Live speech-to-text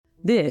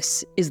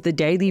This is the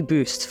daily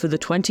boost for the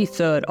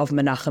 23rd of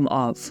Menachem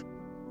Av,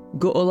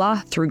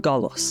 Geulah Through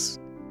Golus,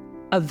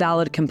 a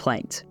valid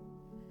complaint.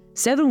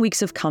 7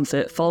 weeks of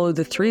comfort follow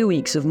the 3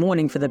 weeks of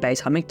mourning for the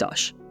Beis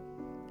HaMikdash.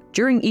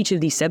 During each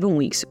of these 7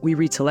 weeks, we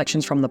read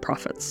selections from the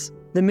prophets.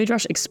 The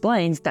Midrash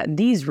explains that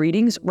these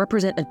readings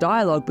represent a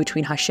dialogue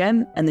between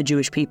Hashem and the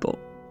Jewish people.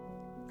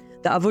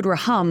 The Avod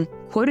Raham,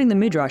 quoting the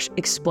Midrash,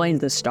 explains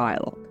this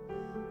dialogue.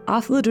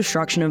 After the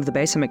destruction of the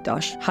Beis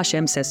HaMikdash,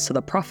 Hashem says to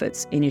the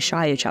prophets in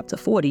Yeshaya chapter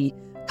 40,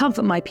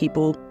 "Comfort my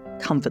people,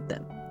 comfort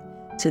them."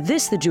 To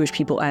this the Jewish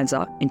people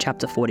answer in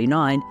chapter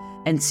 49,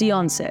 and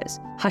Sion says,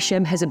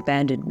 "Hashem has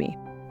abandoned me."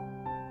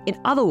 In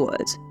other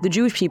words, the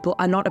Jewish people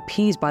are not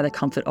appeased by the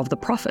comfort of the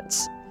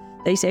prophets.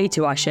 They say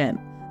to Hashem,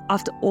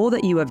 "After all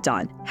that you have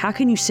done, how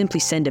can you simply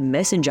send a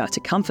messenger to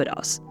comfort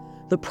us?"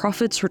 The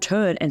prophets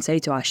return and say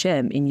to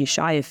Hashem in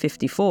Yeshaya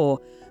 54,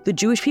 "The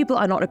Jewish people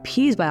are not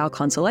appeased by our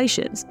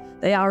consolations.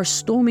 They are a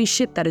stormy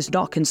ship that is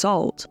not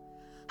consoled."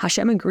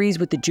 Hashem agrees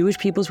with the Jewish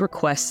people's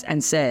requests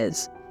and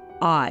says,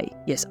 I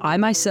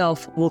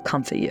myself, will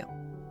comfort you."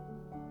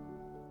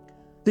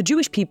 The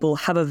Jewish people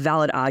have a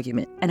valid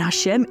argument, and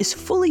Hashem is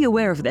fully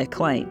aware of their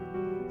claim.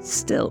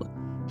 Still,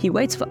 He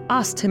waits for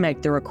us to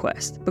make the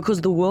request,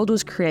 because the world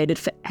was created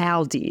for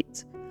our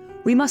deeds.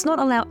 We must not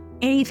allow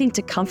anything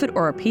to comfort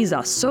or appease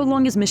us so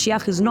long as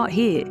Mashiach is not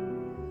here.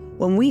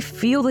 When we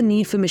feel the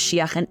need for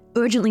Mashiach and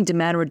urgently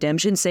demand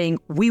redemption, saying,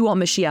 "We want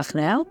Mashiach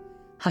now,"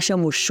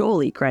 Hashem will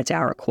surely grant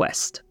our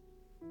request.